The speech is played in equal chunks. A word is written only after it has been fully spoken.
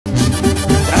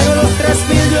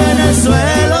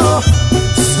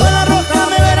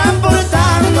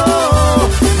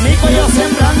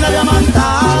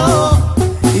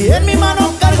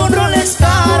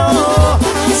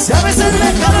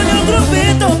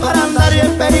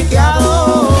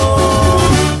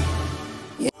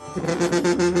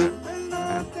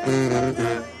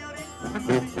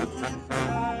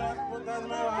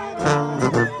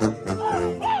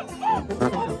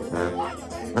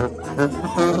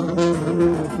Sé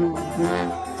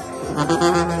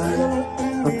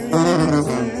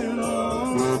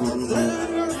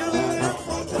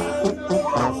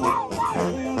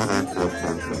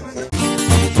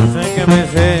que mi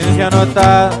esencia no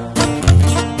está,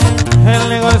 el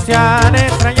negocio han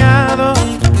extrañado.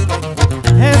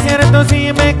 Es cierto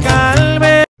si me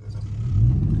calme.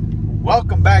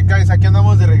 Welcome back, guys. Aquí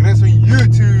andamos de regreso en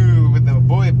YouTube with the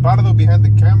boy Pardo behind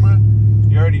the camera.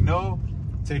 You already know.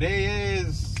 Today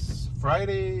is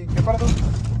Friday. ¿Qué, Pardo?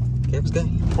 ¿Qué? Pues, ¿qué?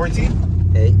 14?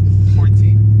 Hey.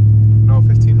 14? No,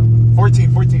 15, ¿no?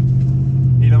 14.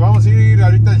 Y nos vamos a ir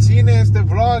ahorita al cine. Este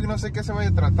vlog, no sé qué se vaya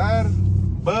a tratar.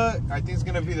 But I think it's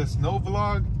gonna be the snow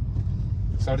vlog.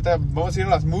 So ahorita vamos a ir a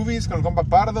las movies con el compa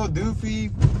Pardo,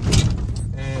 Doofy.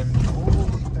 And...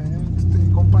 este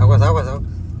compa. Aguas.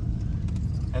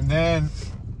 And then...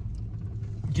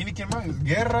 ¿Quién más?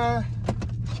 Guerra.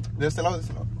 De este lado.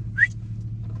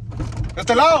 ¡De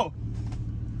este lado!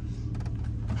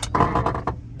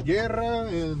 Guerra,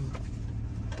 and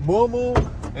Momo,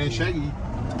 and Shaggy.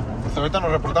 Hasta ahorita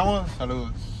nos reportamos.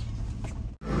 Saludos.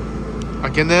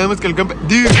 Aquí andamos con el compa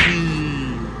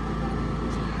Doofy.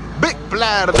 Big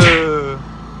Platter.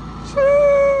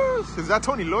 ¿Es that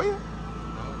Tony Loya?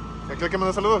 ¿Aquel que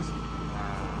mandó saludos?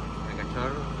 El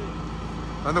cachorro.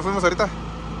 ¿Dónde fuimos ahorita?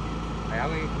 Allá,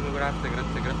 güey, un lugar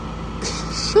secreto.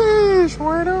 Sheesh,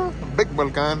 bueno. Big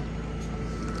Volcán.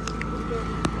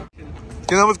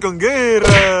 Aquí andamos con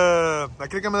Guerra.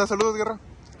 ¿Aquel que me da saludos, Guerra?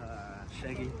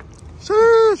 Shaggy. Sí,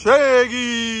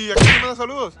 Shaggy. ¿Aquel que me da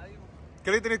saludos?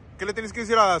 ¿Qué le tienes que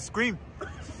decir a Scream?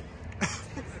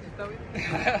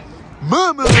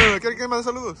 ¡Mama! ¿Aquel que me da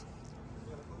saludos?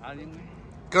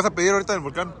 ¿Qué vas a pedir ahorita del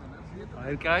volcán? A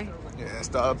ver qué hay.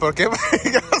 ¿Por qué?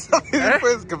 ¿Qué vas a pedir,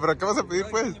 pues? ¿Pero qué vas a pedir,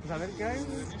 pues? A ver qué hay.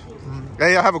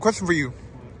 Hey, I have a question for you.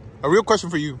 A real question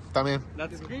for you, también.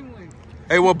 That's Scream, güey.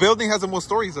 Hey, what building has the most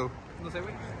stories, though? No sé,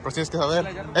 güey. Pero tienes que saber.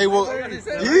 Hey, well...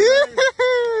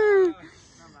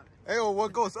 Hey, well,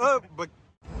 what goes up? But...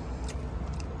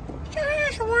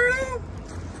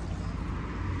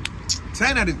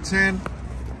 10 out of 10.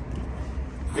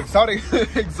 Exotic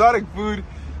food.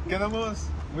 Quedamos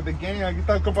with the gang. Aquí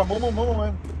está el compa Momo,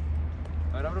 man.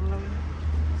 A ver, ábremelo, güey.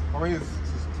 Vamos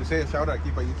a say a shout out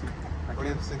aquí para YouTube. What do you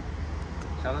have to say?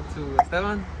 Shout out to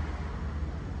Esteban.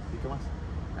 ¿Y qué más?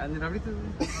 Andy Rabritos,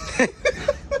 güey.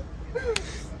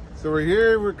 So we're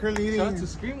here, we're currently eating. Shout out to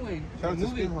Scream, güey. Shout out to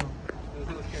Movie. Scream, huh?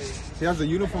 He has the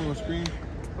uniform on screen.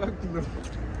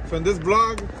 So in this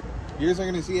vlog, you guys are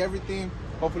gonna see everything.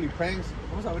 Hopefully pranks.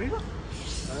 Vamos a abrirlo.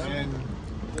 And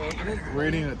we're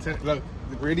eating a 10. Look,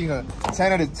 we're eating a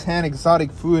 10 out of 10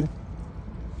 exotic food.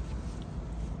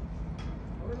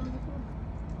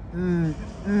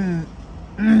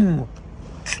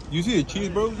 You see the cheese,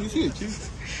 bro? You see the cheese?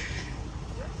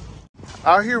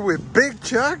 Out here with Big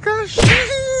Chaka.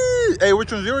 Hey,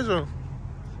 which one's yours, bro?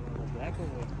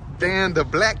 Damn, the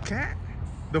black cat.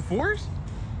 The force?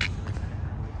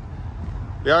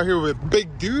 We're out here with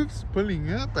Big Dukes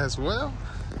pulling up as well.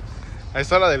 Ahí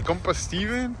está la del compa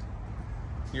Steven.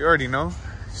 You already know.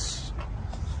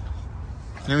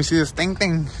 Let me see this thing.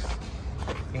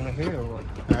 You wanna hear it or what?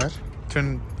 A ver.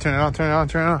 Turn it on.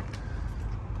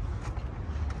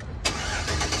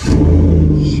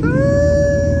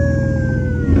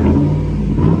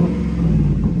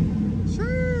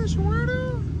 Sheesh,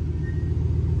 weirdo.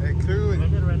 Hey,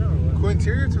 cool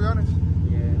interior, to be honest.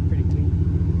 Yeah, pretty clean.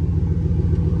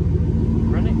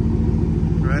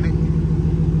 Running.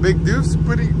 Big Doofs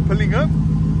pulling up.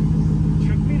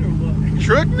 Truck meet or what?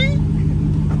 Truck me?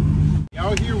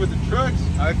 Out here with the trucks.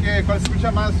 A ver cuál se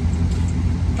escucha más.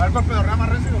 A ver cuál pedorrea más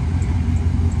rápido.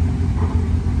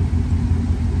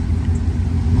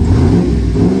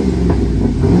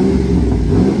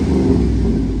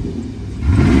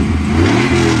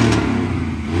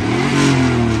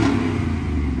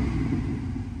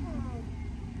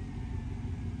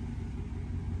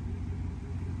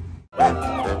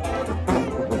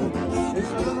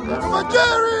 ¡Come on,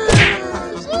 Jerry!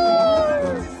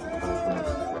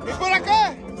 ¿Y por acá?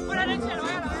 Buenas noches, lo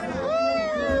voy a ver.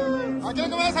 ¿A quién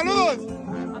que me da saludos?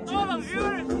 A todos los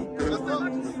viewers.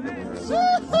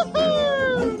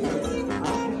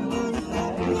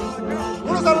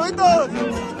 ¡Unos saluditos!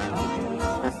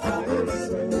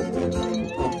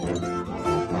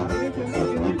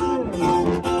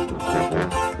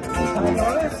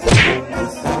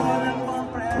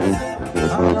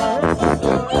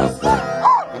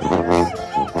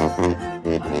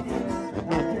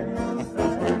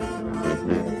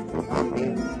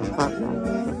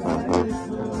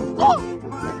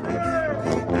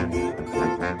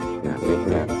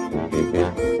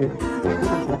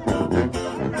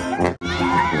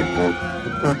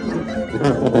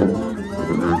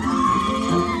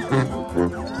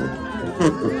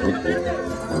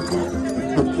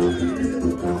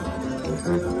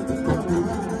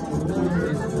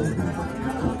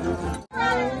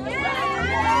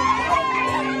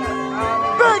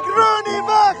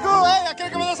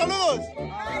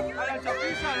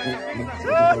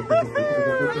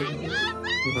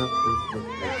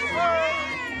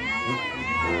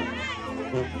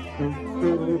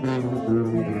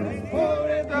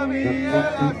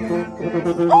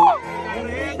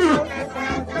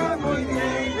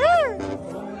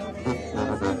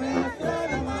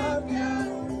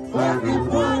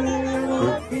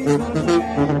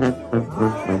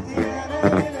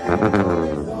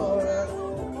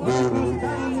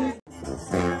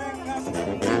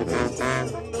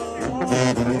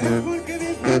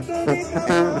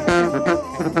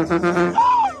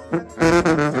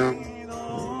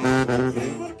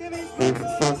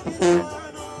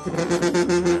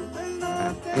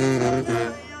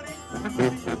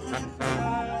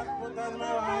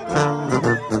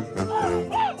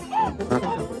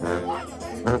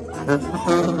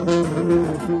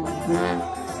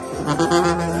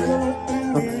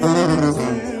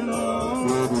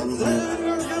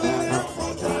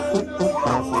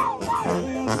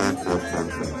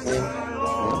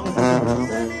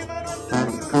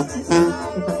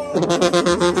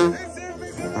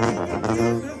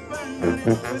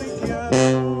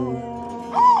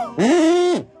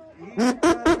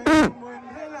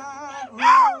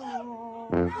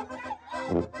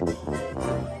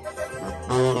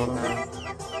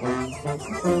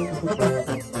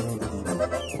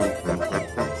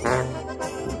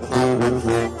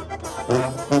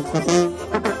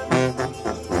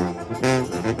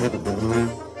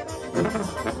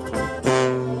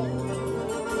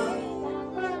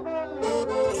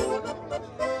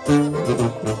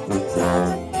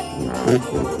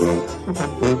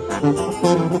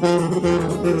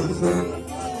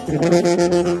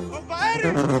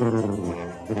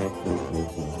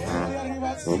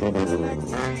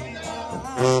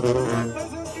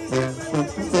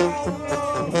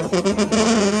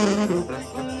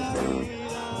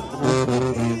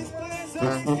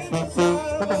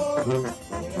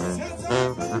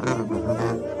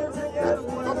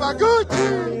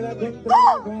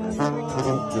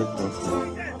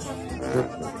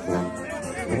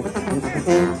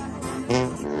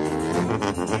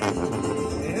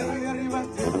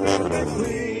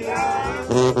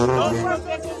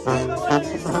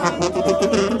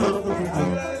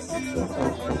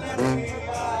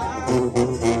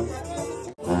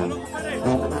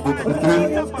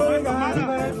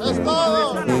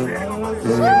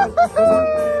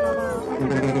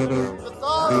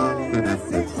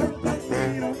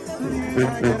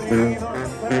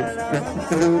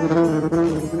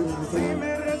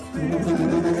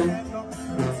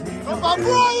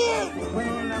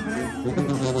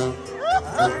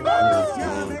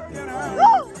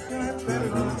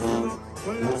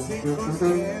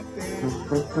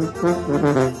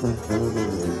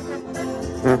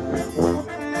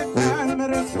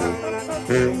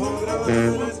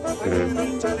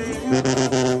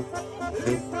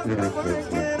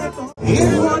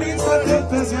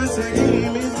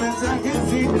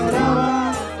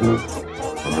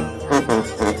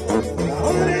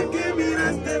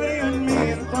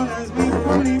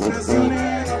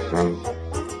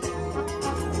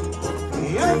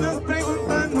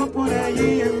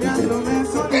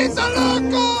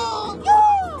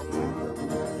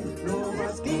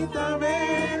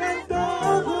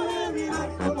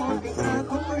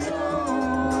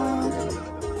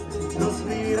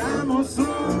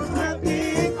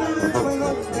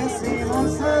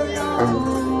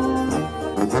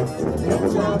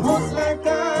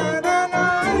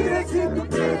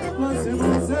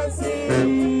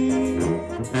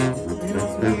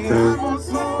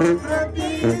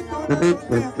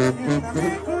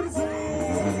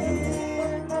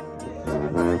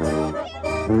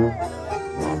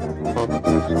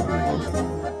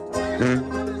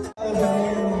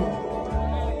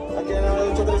 Aquí en la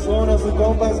 831, su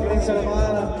compa es Green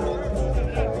Hermana.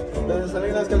 Desde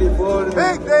Salinas, California.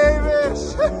 Big David!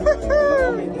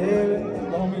 Homie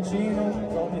David, homie Chino,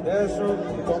 homie Destro,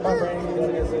 mi compa Frankie,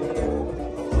 que se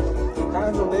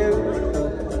Canto David,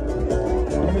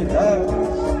 homie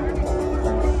David.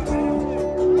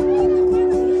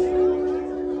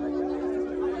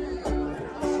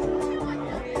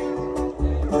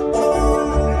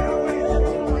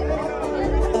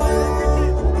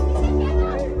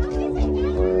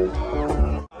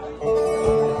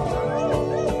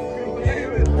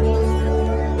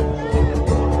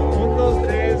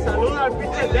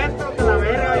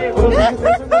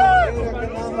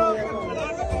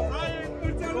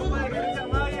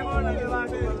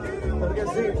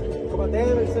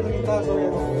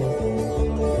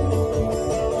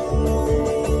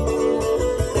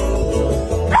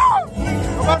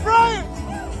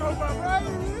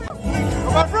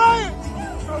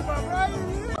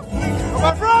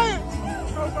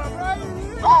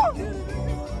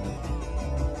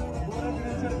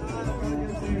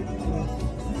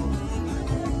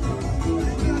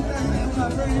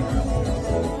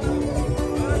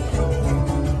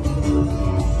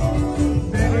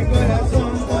 De mi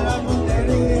corazón toda la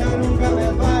puntería nunca me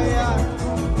falla.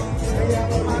 Se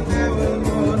llama Mateo el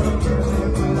mono que se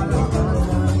cuela la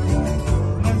falla.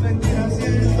 Las mentiras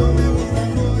siento me gustan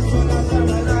mucho la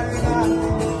sala larga.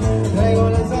 Traigo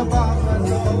las zapatas,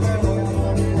 no me voy a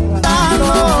morir.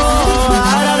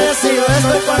 Agradecido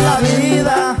estoy con la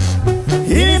vida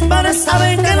y mis padres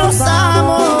saben que los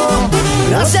amo.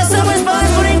 Gracias a mis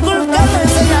padres por inculcarme,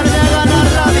 enseñarme a ganar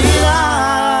la vida.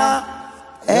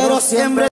 Pero siempre